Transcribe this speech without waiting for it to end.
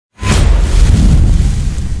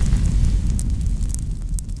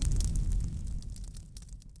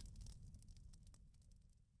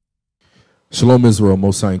Shalom Israel,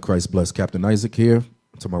 Most High in Christ bless. Captain Isaac here,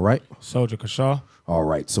 to my right. Soldier Kashaw. All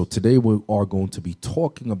right, so today we are going to be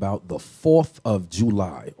talking about the 4th of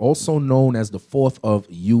July, also known as the 4th of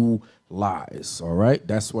You Lies. All right,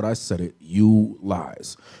 that's what I said it, You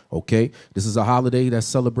Lies. Okay, this is a holiday that's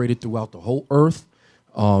celebrated throughout the whole earth,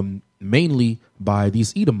 mainly by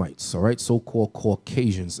these Edomites, all right, so-called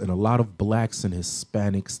Caucasians, and a lot of blacks and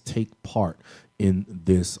Hispanics take part in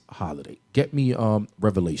this holiday. Get me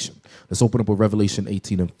Revelation. Let's open up with Revelation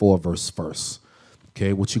 18 and 4 verse first.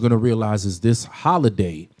 Okay, what you're going to realize is this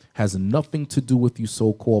holiday has nothing to do with you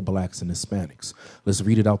so-called blacks and Hispanics. Let's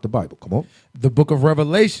read it out the Bible. Come on. The book of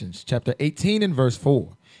Revelations, chapter 18 and verse 4.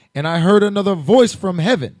 And I heard another voice from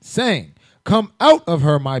heaven saying, "Come out of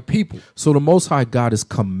her, my people." So the Most High God is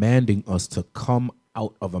commanding us to come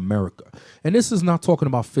out of America. And this is not talking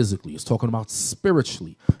about physically. It's talking about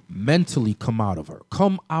spiritually, mentally come out of her.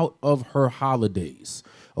 Come out of her holidays.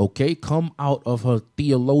 Okay, come out of her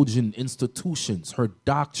theologian institutions, her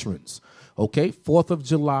doctrines. Okay, 4th of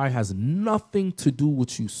July has nothing to do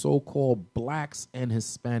with you so-called blacks and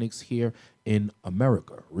Hispanics here in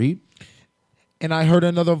America. Read. And I heard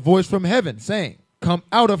another voice from heaven saying, "Come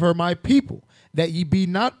out of her, my people, that ye be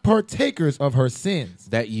not partakers of her sins."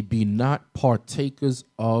 That ye be not partakers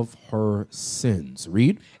of her sins.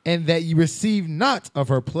 Read. And that ye receive not of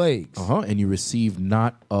her plagues. And you receive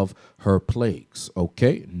not of her plagues.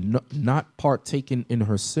 Okay, not partaking in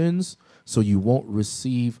her sins, so you won't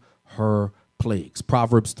receive her plagues.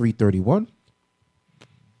 Proverbs 3:31.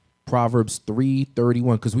 Proverbs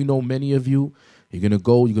 3:31, because we know many of you, you're going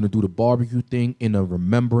to do the barbecue thing in a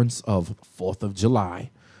remembrance of 4th of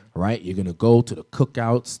July. Right? You're going to go to the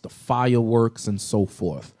cookouts, the fireworks, and so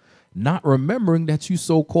forth. Not remembering that you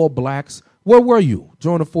so-called blacks, where were you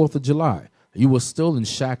during the 4th of July? You were still in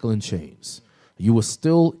shackle and chains. You were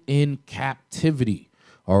still in captivity.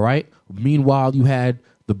 All right? Meanwhile, you had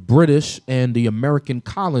the British and the American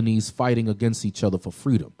colonies fighting against each other for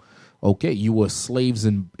freedom. Okay? You were slaves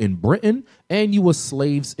in Britain, and you were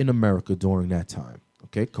slaves in America during that time.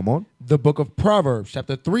 Okay? Come on. The book of Proverbs,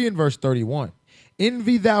 chapter 3 and verse 31.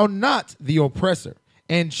 Envy thou not the oppressor,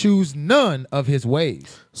 and choose none of his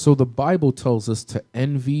ways. So the Bible tells us to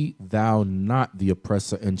envy thou not the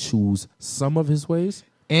oppressor and choose some of his ways.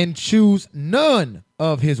 And choose none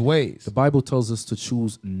of his ways. The Bible tells us to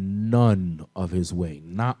choose none of his way,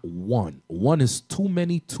 not one. One is too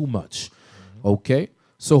many, too much. Okay?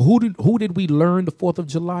 So who did we learn the 4th of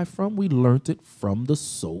July from? We learned it from the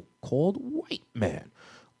so-called white man.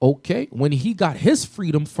 Okay? When he got his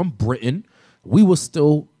freedom from Britain, we were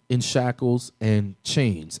still in shackles and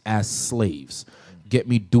chains as slaves. Get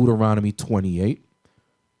me Deuteronomy 28.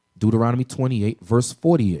 Deuteronomy 28, verse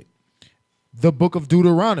 48. The book of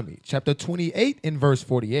Deuteronomy, chapter 28 and verse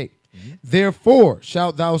 48. Therefore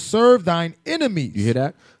shalt thou serve thine enemies. You hear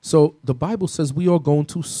that? So the Bible says we are going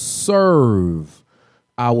to serve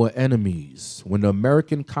our enemies. When the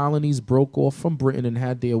American colonies broke off from Britain and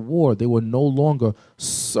had their war, they were no longer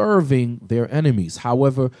serving their enemies.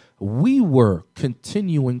 However, we were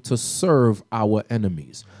continuing to serve our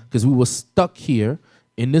enemies because we were stuck here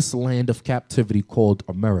in this land of captivity called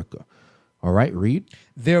America. All right, read.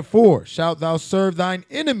 Therefore shalt thou serve thine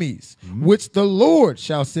enemies, which the Lord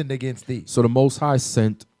shall send against thee. So the Most High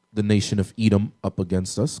sent the nation of Edom up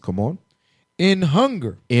against us. Come on. In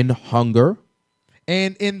hunger. In hunger.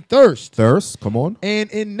 And in thirst. Thirst, come on. And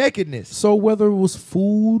in nakedness. So whether it was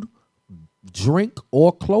food, drink,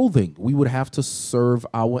 or clothing, we would have to serve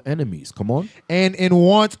our enemies. Come on. And in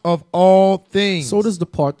want of all things. So this is the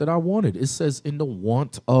part that I wanted. It says in the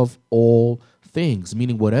want of all things,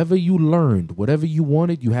 meaning whatever you learned, whatever you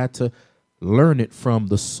wanted, you had to learn it from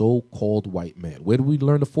the so-called white man. Where did we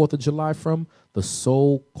learn the 4th of July from? The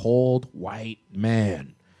so-called white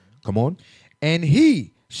man. Come on. And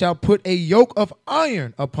he shall put a yoke of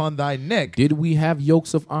iron upon thy neck. Did we have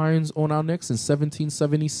yokes of irons on our necks in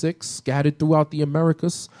 1776, scattered throughout the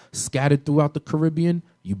Americas, scattered throughout the Caribbean?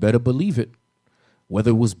 You better believe it.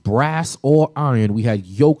 Whether it was brass or iron, we had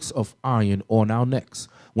yokes of iron on our necks.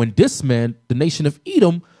 When this man, the nation of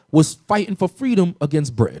Edom, was fighting for freedom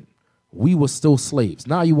against Britain, we were still slaves.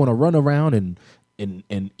 Now you want to run around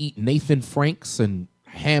and eat Nathan Franks and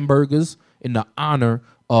hamburgers in the honor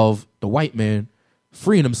of the white man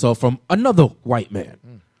freeing himself from another white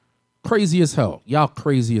man. Crazy as hell. Y'all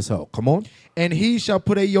crazy as hell. Come on. And he shall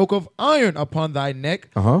put a yoke of iron upon thy neck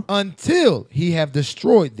until he have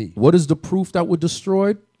destroyed thee. What is the proof that we're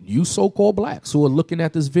destroyed? You so-called blacks who are looking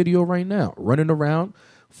at this video right now, running around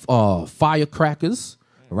firecrackers,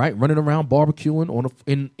 right? Running around barbecuing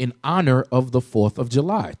in honor of the 4th of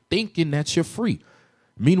July, thinking that you're free.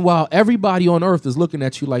 Meanwhile, everybody on earth is looking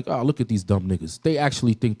at you like, oh, look at these dumb niggas. They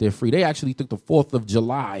actually think they're free. They actually think the 4th of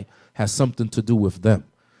July has something to do with them,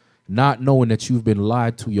 not knowing that you've been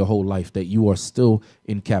lied to your whole life, that you are still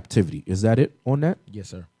in captivity. Is that it on that? Yes,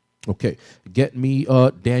 sir. Okay. Get me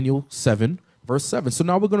Daniel 7, verse 7. So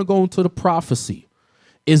now we're going to go into the prophecy.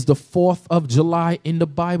 Is the 4th of July in the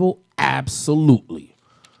Bible? Absolutely.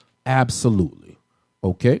 Absolutely.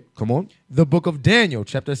 Okay, come on. The book of Daniel,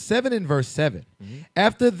 chapter 7 and verse 7.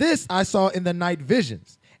 After this I saw in the night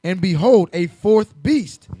visions, and behold, a fourth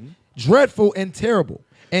beast, dreadful and terrible.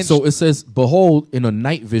 And so it says, behold, in a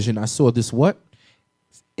night vision, I saw this what?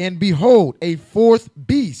 And behold, a fourth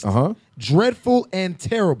beast, dreadful and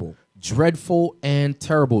terrible. Dreadful and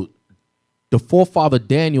terrible. The forefather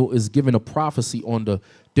Daniel is given a prophecy on the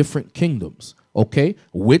different kingdoms, okay,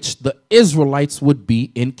 which the Israelites would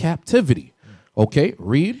be in captivity. Okay,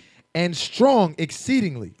 read. And strong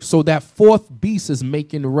exceedingly. So that fourth beast is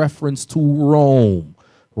making reference to Rome.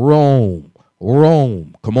 Rome.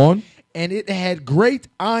 Rome. Come on. And it had great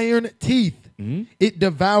iron teeth. It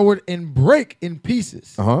devoured and brake in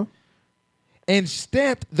pieces. And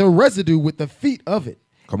stamped the residue with the feet of it.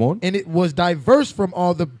 Come on. And it was diverse from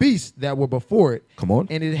all the beasts that were before it. Come on.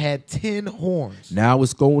 And it had 10 horns. Now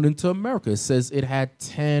it's going into America. It says it had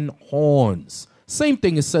 10 horns. Same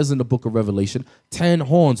thing it says in the book of Revelation. 10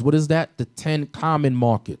 horns. What is that? The 10 common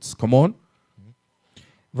markets. Come on.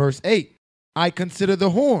 Verse 8. I consider the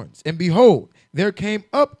horns, and behold, there came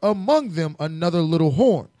up among them another little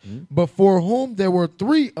horn, before whom there were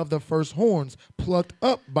 3 of the first horns plucked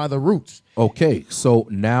up by the roots. Okay, so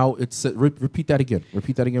now it's repeat that again.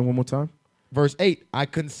 Repeat that again one more time. Verse 8, I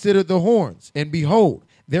considered the horns, and behold,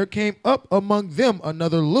 there came up among them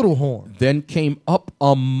another little horn. Then came up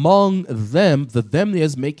among them, the them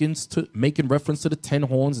is making reference to the 10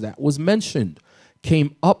 horns that was mentioned.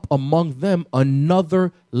 Came up among them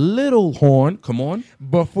another little horn. Come on.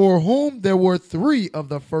 Before whom there were 3 of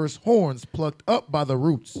the first horns plucked up by the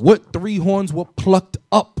roots. What 3 horns were plucked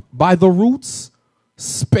up by the roots?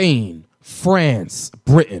 Spain, France,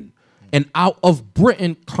 Britain. And out of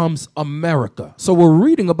Britain comes America. So we're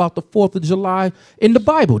reading about the 4th of July in the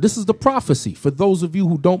Bible. This is the prophecy. For those of you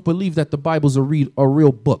who don't believe that the Bible's a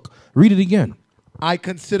real book, read it again. I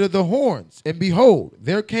consider the horns, and behold,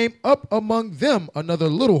 there came up among them another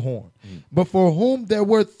little horn, before whom there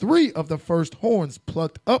were 3 of the first horns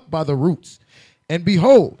plucked up by the roots. And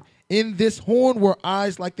behold, in this horn were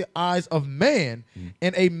eyes like the eyes of man,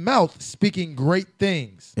 and a mouth speaking great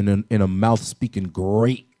things. In a mouth speaking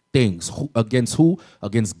great things. Against who?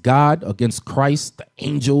 Against God, against Christ, the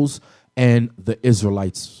angels, and the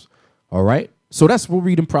Israelites. All right? So that's what we're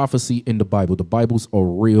reading prophecy in the Bible. The Bible's a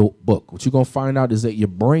real book. What you're going to find out is that your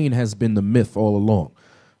brain has been the myth all along.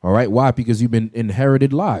 All right? Why? Because you've been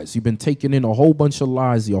inherited lies. You've been taking in a whole bunch of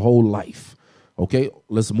lies your whole life. Okay?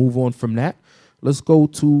 Let's move on from that. Let's go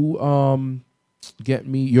to get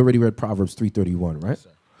me. You already read Proverbs 3:31, right? Yes,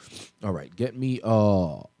 all right. Get me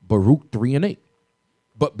Baruch 3 and 8.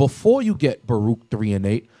 But before you get Baruch 3 and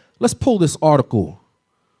 8, let's pull this article.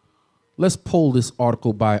 Let's pull this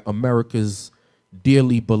article by America's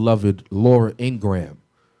dearly beloved Laura Ingraham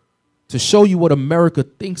to show you what America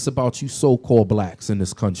thinks about you so-called blacks in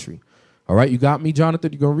this country. All right, you got me,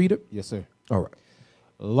 Jonathan? You gonna read it? Yes, sir. All right.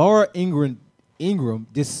 Laura Ingram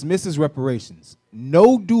dismisses reparations.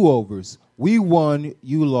 No do-overs. We won,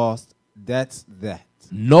 you lost. That's that.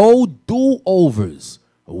 No do-overs.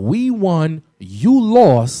 We won, you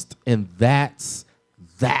lost, and that's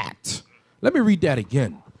that. Let me read that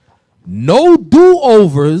again. No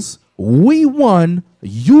do-overs. We won,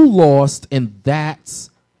 you lost, and that's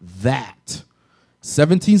that.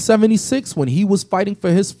 1776, when he was fighting for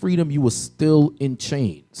his freedom, you were still in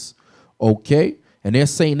chains. Okay? And they're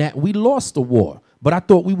saying that we lost the war. But I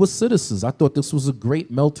thought we were citizens. I thought this was a great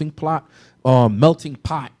melting pot.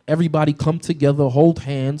 Everybody come together, hold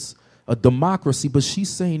hands, a democracy. But she's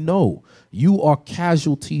saying, no, you are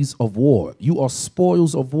casualties of war. You are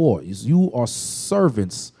spoils of war. You are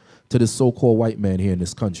servants to this so-called white man here in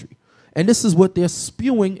this country. And this is what they're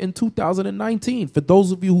spewing in 2019. For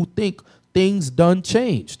those of you who think things done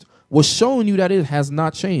changed, we're showing you that it has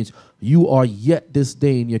not changed. You are yet this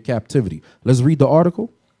day in your captivity. Let's read the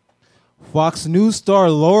article. Fox News star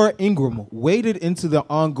Laura Ingraham waded into the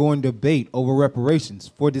ongoing debate over reparations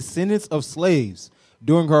for descendants of slaves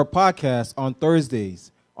during her podcast on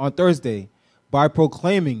Thursday by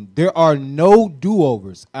proclaiming there are no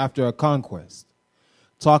do-overs after a conquest.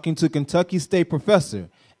 Talking to Kentucky State professor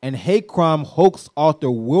and hate crime hoax author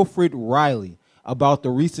Wilfred Riley about the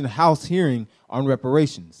recent House hearing on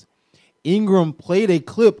reparations, Ingram played a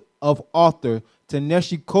clip of author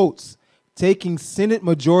Ta-Nehisi Coates taking Senate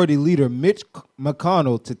Majority Leader Mitch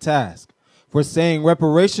McConnell to task for saying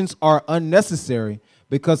reparations are unnecessary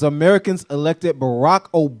because Americans elected Barack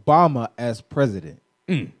Obama as president.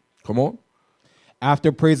 Come on.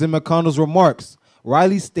 After praising McConnell's remarks,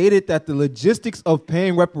 Riley stated that the logistics of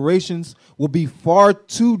paying reparations would be far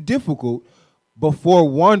too difficult before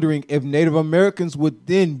wondering if Native Americans would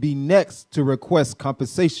then be next to request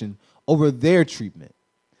compensation over their treatment.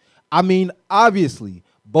 I mean, obviously,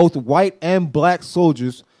 both white and black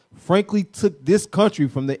soldiers frankly took this country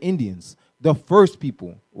from the Indians, the first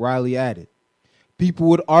people, Riley added. People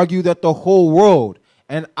would argue that the whole world,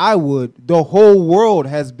 and I would, the whole world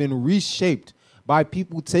has been reshaped by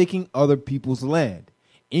people taking other people's land.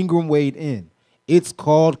 Ingram weighed in. It's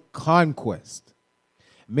called conquest.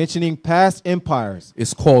 Mentioning past empires.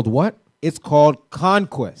 It's called what? It's called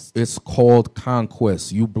conquest. It's called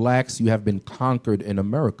conquest. You blacks, you have been conquered in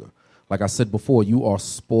America. Like I said before, you are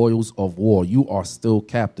spoils of war. You are still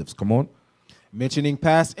captives. Come on. Mentioning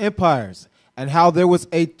past empires and how there was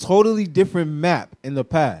a totally different map in the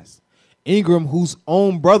past. Ingram, whose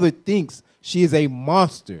own brother thinks she is a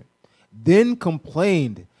monster, then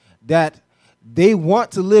complained that they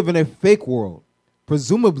want to live in a fake world,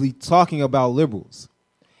 presumably talking about liberals.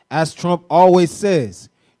 As Trump always says,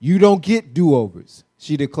 you don't get do-overs,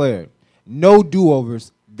 she declared. No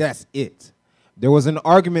do-overs, that's it. There was an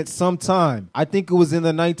argument sometime, I think it was in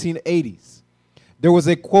the 1980s. There was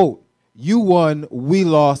a quote, you won, we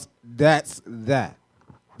lost, that's that.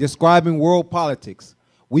 Describing world politics.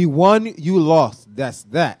 We won, you lost, that's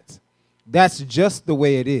that. That's just the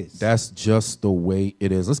way it is. That's just the way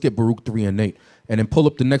it is. Let's get Baruch 3 and 8. And then pull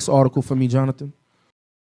up the next article for me, Jonathan.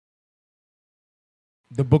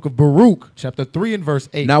 The book of Baruch, chapter 3 and verse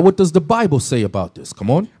 8. Now, what does the Bible say about this? Come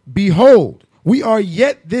on. Behold, we are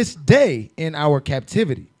yet this day in our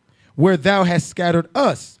captivity, where thou hast scattered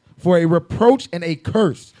us for a reproach and a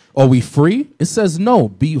curse. Are we free? It says no.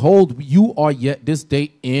 Behold, you are yet this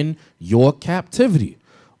day in your captivity.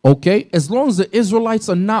 Okay? As long as the Israelites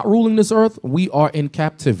are not ruling this earth, we are in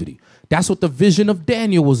captivity. That's what the vision of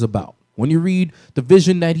Daniel was about. When you read the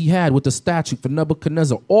vision that he had with the statue for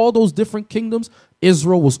Nebuchadnezzar, all those different kingdoms,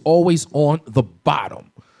 Israel was always on the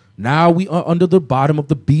bottom. Now we are under the bottom of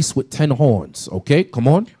the beast with 10 horns. Okay, come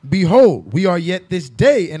on. Behold, we are yet this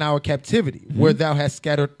day in our captivity, where thou hast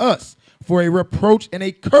scattered us for a reproach and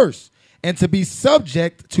a curse, and to be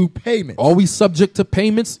subject to payments. Are we subject to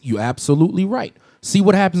payments? You're absolutely right. See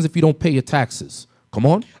what happens if you don't pay your taxes. Come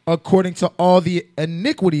on. According to all the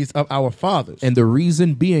iniquities of our fathers. And the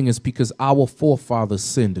reason being is because our forefathers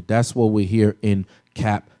sinned. That's why we're here in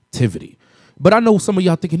captivity. But I know some of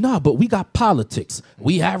y'all thinking, nah, but we got politics.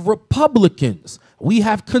 We have Republicans. We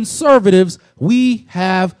have conservatives. We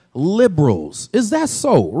have liberals. Is that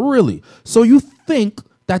so? Really? So you think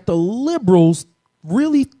that the liberals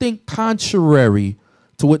really think contrary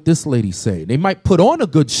to what this lady said? They might put on a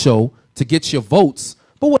good show to get your votes,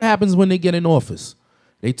 but what happens when they get in office?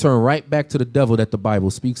 They turn right back to the devil that the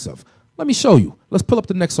Bible speaks of. Let me show you. Let's pull up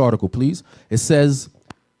the next article, please. It says,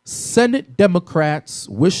 Senate Democrats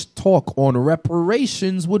wish talk on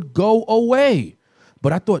reparations would go away.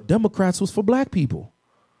 But I thought Democrats was for black people.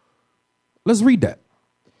 Let's read that.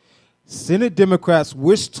 Senate Democrats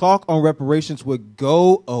wish talk on reparations would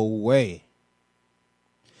go away.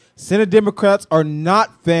 Senate Democrats are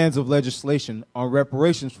not fans of legislation on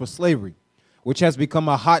reparations for slavery, which has become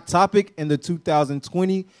a hot topic in the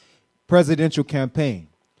 2020 presidential campaign.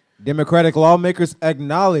 Democratic lawmakers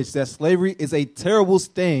acknowledge that slavery is a terrible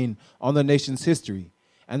stain on the nation's history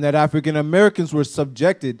and that African Americans were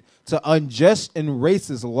subjected to unjust and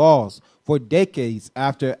racist laws for decades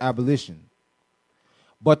after abolition.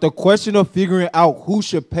 But the question of figuring out who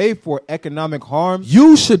should pay for economic harm...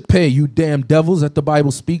 You should pay, you damn devils that the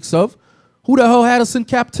Bible speaks of. Who the hell had us in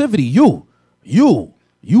captivity? You.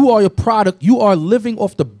 You are your product. You are living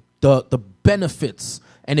off the benefits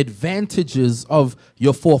and advantages of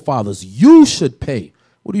your forefathers. You should pay.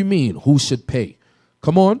 What do you mean, who should pay?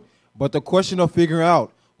 Come on. But the question of figuring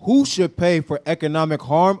out who should pay for economic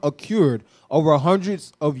harm occurred over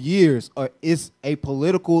hundreds of years is a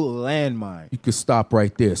political landmine. You could stop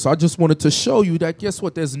right there. So I just wanted to show you that, guess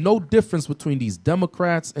what? There's no difference between these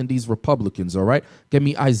Democrats and these Republicans, all right? Give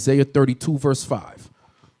me Isaiah 32, verse 5.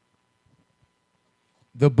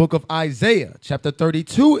 The book of Isaiah, chapter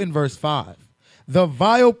 32 and verse 5. The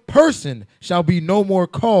vile person shall be no more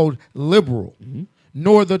called liberal,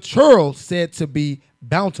 nor the churl said to be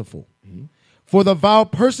bountiful. For the vile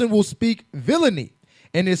person will speak villainy,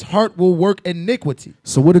 and his heart will work iniquity.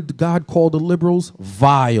 So what did God call the liberals?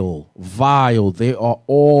 Vile. Vile. They are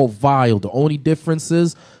all vile. The only difference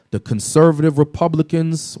is The conservative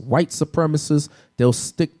Republicans, white supremacists, they'll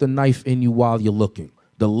stick the knife in you while you're looking.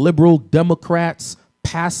 The liberal Democrats,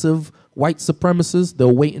 passive white supremacists,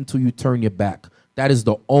 they'll wait until you turn your back. That is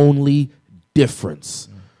the only difference.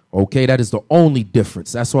 Okay, that is the only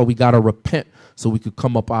difference. That's why we got to repent so we could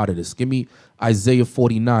come up out of this. Give me Isaiah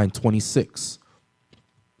 49:26.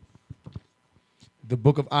 The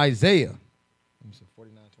book of Isaiah.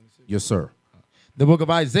 Yes, sir. The book of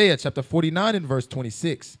Isaiah, chapter 49 and verse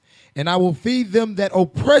 26. And I will feed them that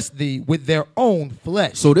oppress thee with their own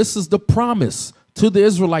flesh. So this is the promise to the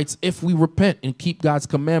Israelites if we repent and keep God's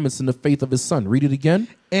commandments in the faith of his son. Read it again.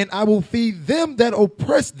 And I will feed them that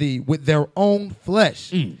oppress thee with their own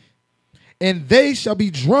flesh. And they shall be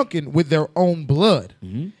drunken with their own blood,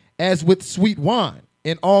 as with sweet wine.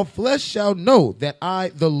 And all flesh shall know that I,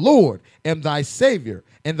 the Lord, am thy Savior,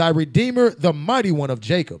 and thy Redeemer, the mighty one of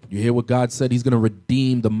Jacob. You hear what God said? He's going to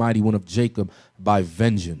redeem the mighty one of Jacob by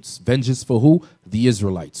vengeance. Vengeance for who? The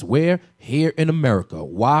Israelites. Where? Here in America.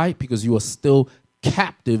 Why? Because you are still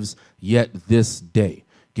captives yet this day.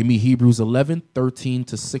 Give me Hebrews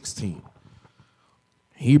 11:13-16.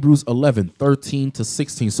 Hebrews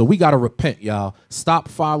 11:13-16. So we got to repent, y'all. Stop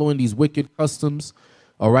following these wicked customs,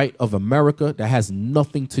 all right, of America that has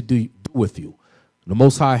nothing to do with you. The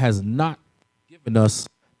Most High has not given us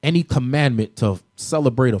any commandment to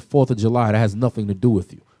celebrate a 4th of July that has nothing to do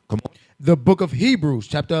with you. Come on. The book of Hebrews,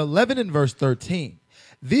 chapter 11 and verse 13.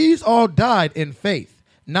 These all died in faith,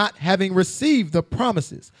 not having received the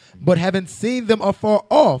promises, but having seen them afar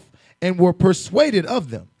off and were persuaded of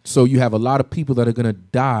them. So you have a lot of people that are going to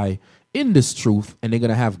die in this truth, and they're going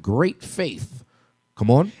to have great faith. Come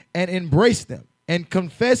on. And embrace them and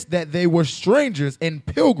confess that they were strangers and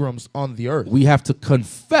pilgrims on the earth. We have to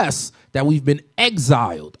confess that we've been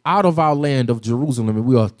exiled out of our land of Jerusalem, and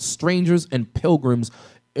we are strangers and pilgrims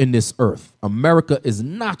in this earth. America is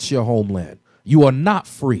not your homeland. You are not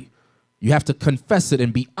free. You have to confess it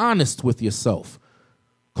and be honest with yourself.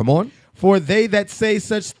 Come on. For they that say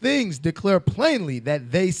such things declare plainly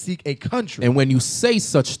that they seek a country. And when you say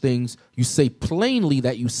such things, you say plainly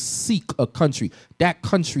that you seek a country. That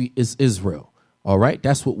country is Israel. All right?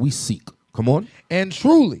 That's what we seek. Come on. And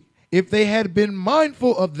truly, if they had been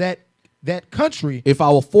mindful of that country, if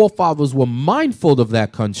our forefathers were mindful of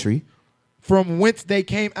that country, from whence they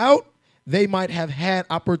came out, they might have had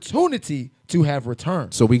opportunity to have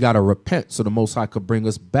returned. So we got to repent so the Most High could bring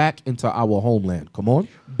us back into our homeland. Come on.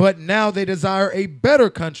 But now they desire a better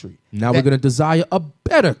country. Now we're going to desire a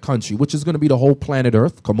better country, which is going to be the whole planet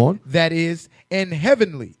Earth. Come on. That is, and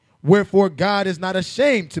heavenly. Wherefore God is not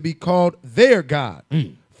ashamed to be called their God,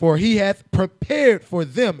 for he hath prepared for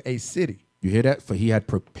them a city. You hear that? For he had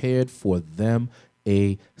prepared for them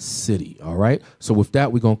a city. All right. So with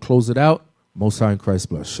that, we're going to close it out. Most High in Christ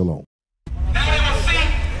bless. Shalom. Now they will see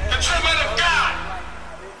the true men of God.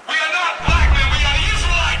 We are not black men, we are the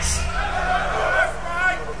Israelites. That's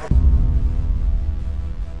right.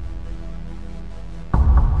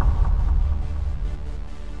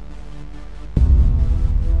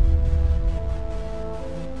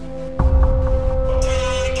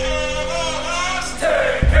 Take care of us.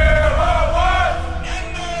 Take care of us.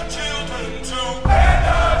 And our children too. And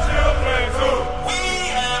our children too. We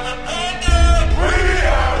have abandoned. We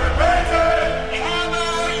have repented. How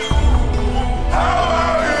about you? How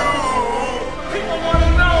about you? People want to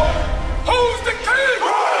know who's the king.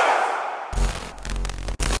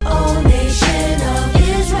 O nation of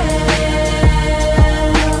Israel,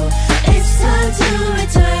 it's time to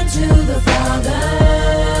return to the Father.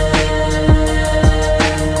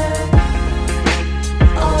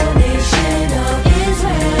 O nation of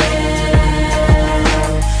Israel,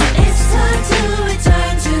 it's time to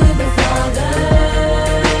return to the Father.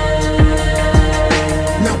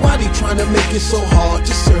 Now why they trying to make it so hard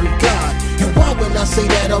to serve God? And why when I say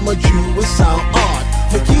that I'm a Jew it sound odd?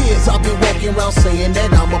 For years I've been walking around saying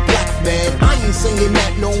that I'm a black man. I ain't saying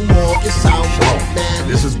that no more, it sound wrong, man.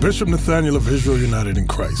 This is Bishop Nathaniel of Israel United in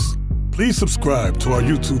Christ. Please subscribe to our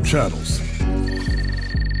YouTube channels.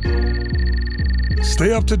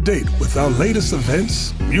 Stay up to date with our latest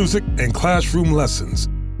events, music, and classroom lessons.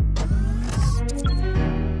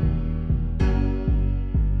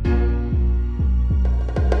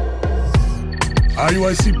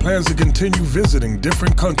 IUIC plans to continue visiting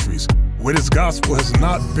different countries where this gospel has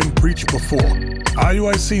not been preached before.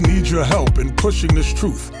 IUIC needs your help in pushing this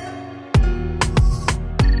truth.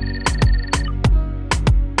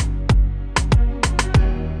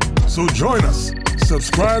 So join us.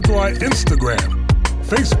 Subscribe to our Instagram,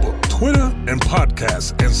 Facebook, Twitter, and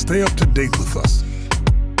podcast, and stay up to date with us.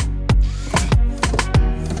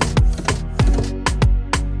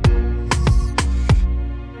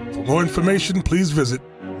 For more information, please visit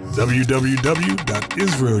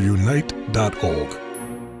www.israelunite.org.